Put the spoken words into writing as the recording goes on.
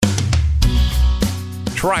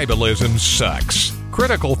Tribalism sucks.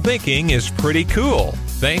 Critical thinking is pretty cool.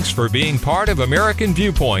 Thanks for being part of American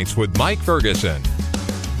Viewpoints with Mike Ferguson.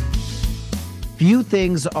 Few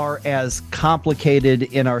things are as complicated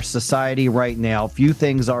in our society right now. Few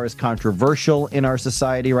things are as controversial in our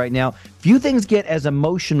society right now. Few things get as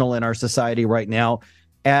emotional in our society right now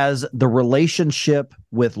as the relationship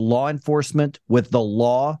with law enforcement, with the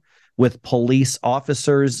law, with police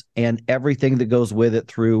officers, and everything that goes with it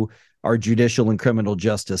through our judicial and criminal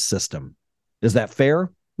justice system. Is that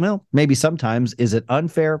fair? Well, maybe sometimes. Is it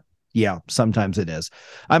unfair? Yeah, sometimes it is.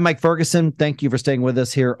 I'm Mike Ferguson. Thank you for staying with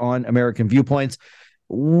us here on American Viewpoints.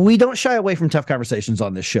 We don't shy away from tough conversations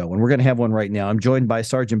on this show, and we're going to have one right now. I'm joined by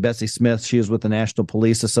Sgt Betsy Smith. She is with the National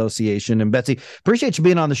Police Association. And Betsy, appreciate you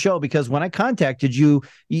being on the show, because when I contacted you,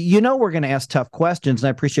 we're going to ask tough questions, and I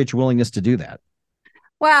appreciate your willingness to do that.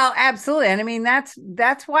 Well, absolutely. And I mean,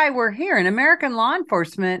 that's why we're here. And American law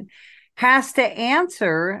enforcement has to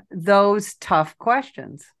answer those tough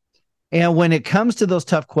questions. And when it comes to those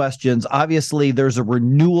tough questions, obviously there's a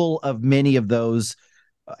renewal of many of those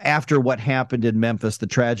after what happened in Memphis, the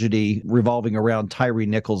tragedy revolving around Trye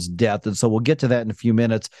Nichols' death. And so we'll get to that in a few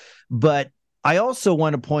minutes. But I also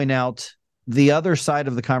want to point out the other side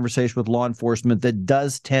of the conversation with law enforcement that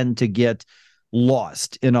does tend to get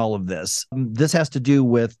lost in all of this. This has to do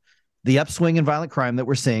with the upswing in violent crime that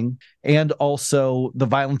we're seeing, and also the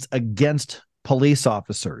violence against police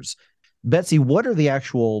officers. Betsy, what are the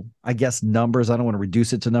actual, numbers? I don't want to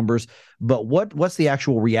reduce it to numbers, but what's the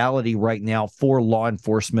actual reality right now for law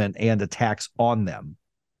enforcement and attacks on them?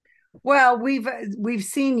 Well, we've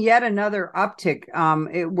seen yet another uptick.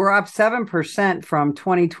 We're up 7% from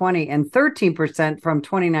 2020 and 13% from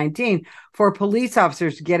 2019 for police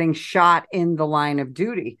officers getting shot in the line of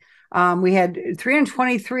duty. We had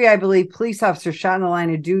 323, I believe, police officers shot in the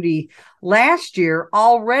line of duty last year.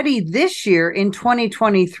 Already this year in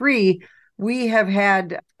 2023, we have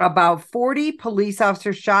had about 40 police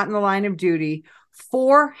officers shot in the line of duty.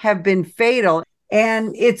 4 have been fatal.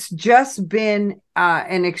 And it's just been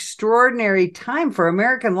an extraordinary time for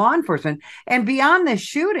American law enforcement. And beyond the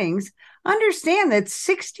shootings, understand that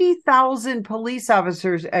 60,000 police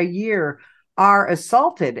officers a year are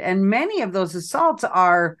assaulted. And many of those assaults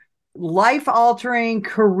are life-altering,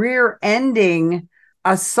 career-ending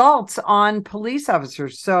assaults on police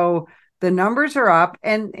officers. So the numbers are up,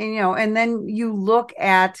 and then you look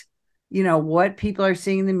at, what people are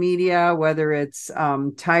seeing in the media, whether it's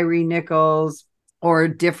Trye Nichols or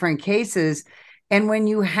different cases. And when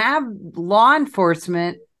you have law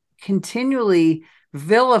enforcement continually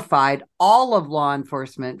vilified, all of law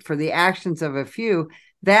enforcement, for the actions of a few,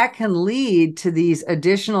 that can lead to these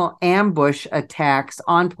additional ambush attacks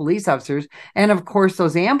on police officers. And of course,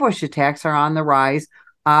 those ambush attacks are on the rise,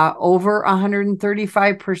 over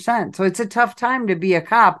 135%. So it's a tough time to be a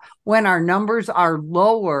cop when our numbers are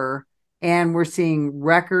lower and we're seeing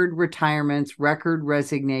record retirements, record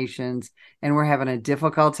resignations, and we're having a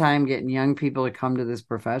difficult time getting young people to come to this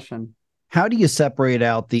profession. How do you separate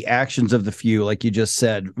out the actions of the few, like you just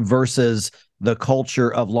said, versus the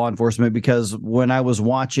culture of law enforcement? Because when I was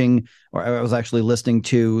watching, or I was actually listening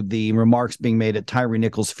to the remarks being made at Trye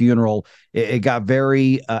Nichols' funeral, it got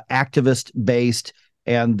very activist based.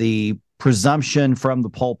 And the presumption from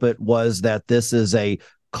the pulpit was that this is a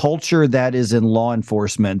culture that is in law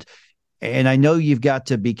enforcement. And I know you've got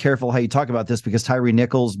to be careful how you talk about this, because Trye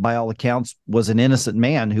Nichols, by all accounts, was an innocent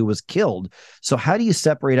man who was killed. So how do you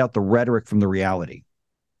separate out the rhetoric from the reality?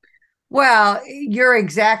 Well, you're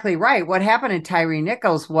exactly right. What happened to Trye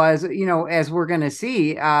Nichols was, as we're going to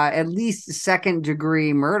see, at least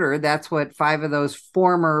second-degree murder. That's what 5 of those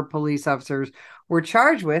former police officers were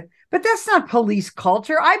charged with. But that's not police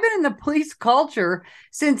culture. I've been in the police culture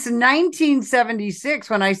since 1976,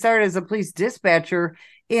 when I started as a police dispatcher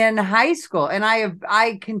in high school. And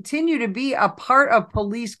I continue to be a part of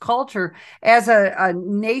police culture as a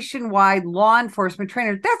nationwide law enforcement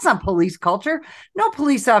trainer. That's not police culture. No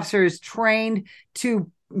police officer is trained to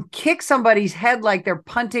kick somebody's head like they're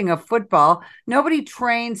punting a football. Nobody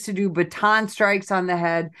trains to do baton strikes on the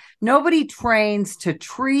head. Nobody trains to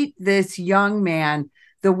treat this young man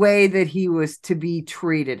the way that he was to be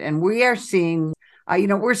treated. And we are seeing,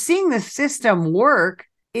 we're seeing the system work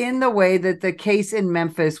in the way that the case in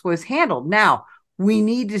Memphis was handled. Now, we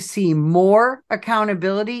need to see more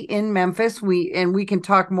accountability in Memphis. We can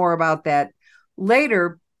talk more about that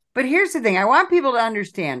later. But here's the thing. I want people to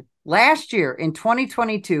understand, last year in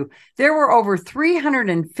 2022, there were over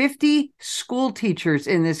 350 school teachers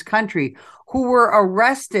in this country who were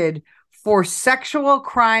arrested for sexual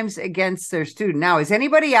crimes against their student. Now, is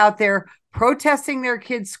anybody out there protesting their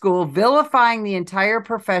kids' school, vilifying the entire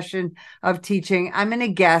profession of teaching. I'm going to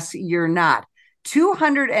guess you're not.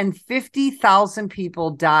 250,000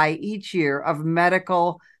 people die each year of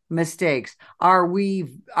medical mistakes. Are we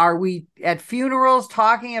at funerals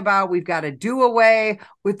talking about we've got to do away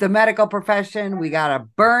with the medical profession? We got to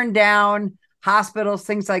burn down hospitals,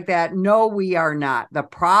 things like that. No, we are not. The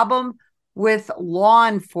problem with law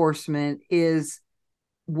enforcement is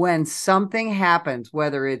when something happens,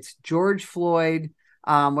 whether it's George Floyd,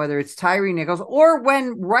 whether it's Trye Nichols, or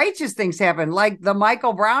when righteous things happen, like the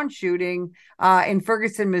Michael Brown shooting in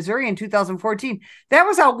Ferguson, Missouri in 2014. That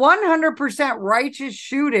was a 100% righteous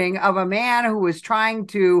shooting of a man who was trying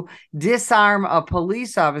to disarm a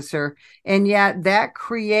police officer. And yet that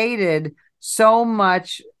created so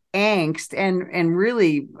much angst and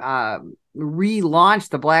really relaunched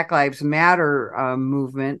the Black Lives Matter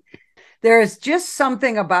movement. There is just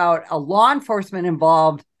something about a law enforcement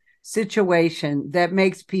involved situation that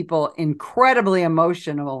makes people incredibly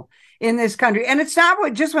emotional in this country. And it's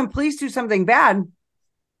not just when police do something bad.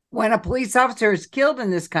 When a police officer is killed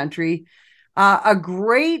in this country, a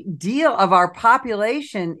great deal of our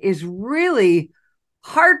population is really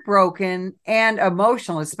heartbroken and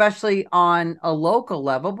emotional, especially on a local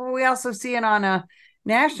level, but we also see it on a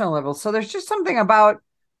national level. So there's just something about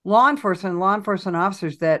law enforcement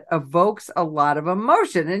officers that evokes a lot of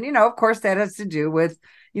emotion. And, of course, that has to do with,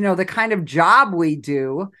 the kind of job we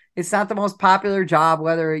do. It's not the most popular job,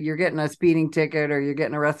 whether you're getting a speeding ticket or you're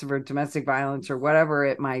getting arrested for domestic violence or whatever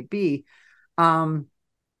it might be. And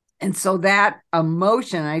so that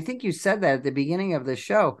emotion, I think you said that at the beginning of the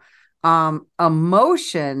show,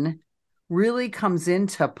 emotion really comes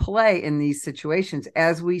into play in these situations,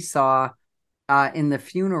 as we saw in the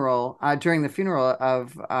funeral, during the funeral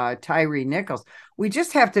of Trye Nichols. We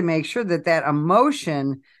just have to make sure that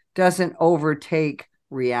emotion doesn't overtake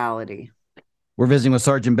reality. We're visiting with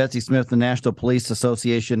Sgt Betsy Smith, the National Police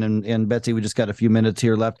Association. And Betsy, we just got a few minutes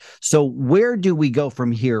here left. So where do we go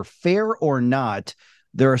from here? Fair or not,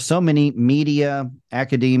 there are so many media,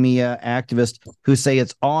 academia, activists who say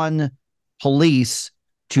it's on police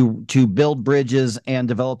to build bridges and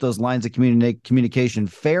develop those lines of communication.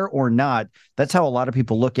 Fair or not, that's how a lot of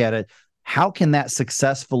people look at it. How can that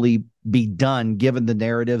successfully be done, given the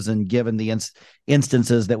narratives and given the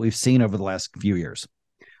instances that we've seen over the last few years?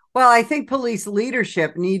 Well, I think police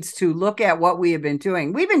leadership needs to look at what we have been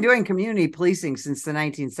doing. We've been doing community policing since the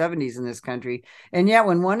 1970s in this country. And yet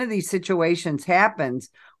when one of these situations happens,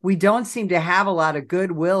 we don't seem to have a lot of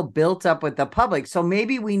goodwill built up with the public. So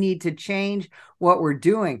maybe we need to change what we're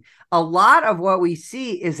doing. A lot of what we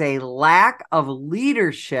see is a lack of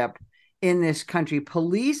leadership in this country.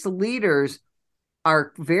 Police leaders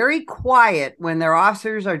are very quiet when their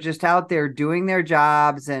officers are just out there doing their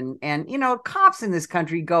jobs. And cops in this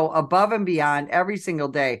country go above and beyond every single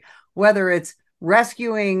day, whether it's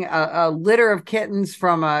rescuing a litter of kittens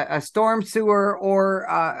from a storm sewer, or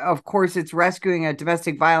of course it's rescuing a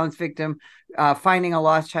domestic violence victim, finding a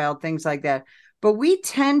lost child, things like that. But we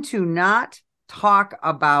tend to not talk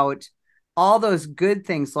about all those good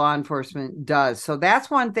things law enforcement does. So that's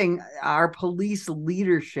one thing our police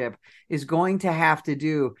leadership is going to have to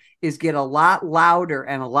do, is get a lot louder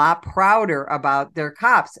and a lot prouder about their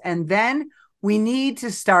cops. And then we need to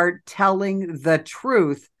start telling the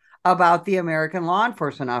truth about the American law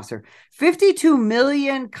enforcement officer. 52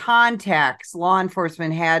 million contacts law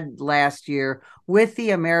enforcement had last year with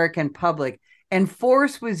the American public, and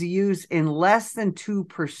force was used in less than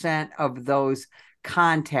 2% of those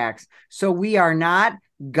contacts. So we are not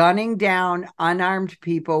gunning down unarmed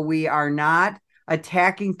people. We are not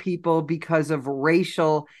attacking people because of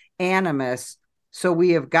racial animus. So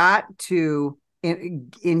we have got to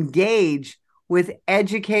engage with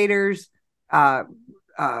educators,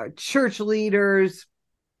 church leaders,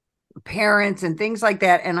 parents, and things like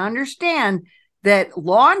that, and understand that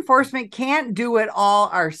law enforcement can't do it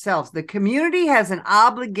all ourselves. The community has an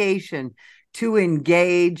obligation to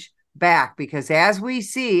engage back, because as we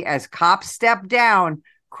see, as cops step down,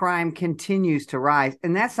 crime continues to rise,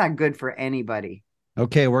 and that's not good for anybody.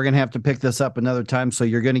 Okay, we're going to have to pick this up another time, so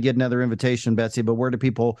you're going to get another invitation, Betsy, but where do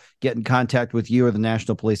people get in contact with you or the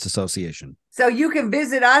National Police Association? So you can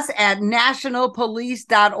visit us at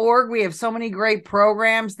nationalpolice.org. We have so many great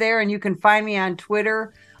programs there, and you can find me on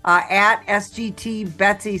Twitter at Sgt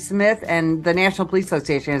Betsy Smith, and the National Police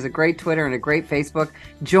Association has a great Twitter and a great Facebook.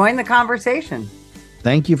 Join the conversation.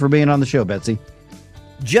 Thank you for being on the show, Betsy.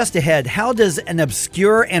 Just ahead, how does an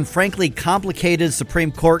obscure and frankly complicated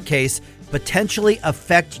Supreme Court case potentially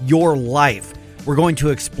affect your life? We're going to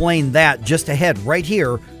explain that just ahead right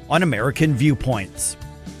here on American Viewpoints.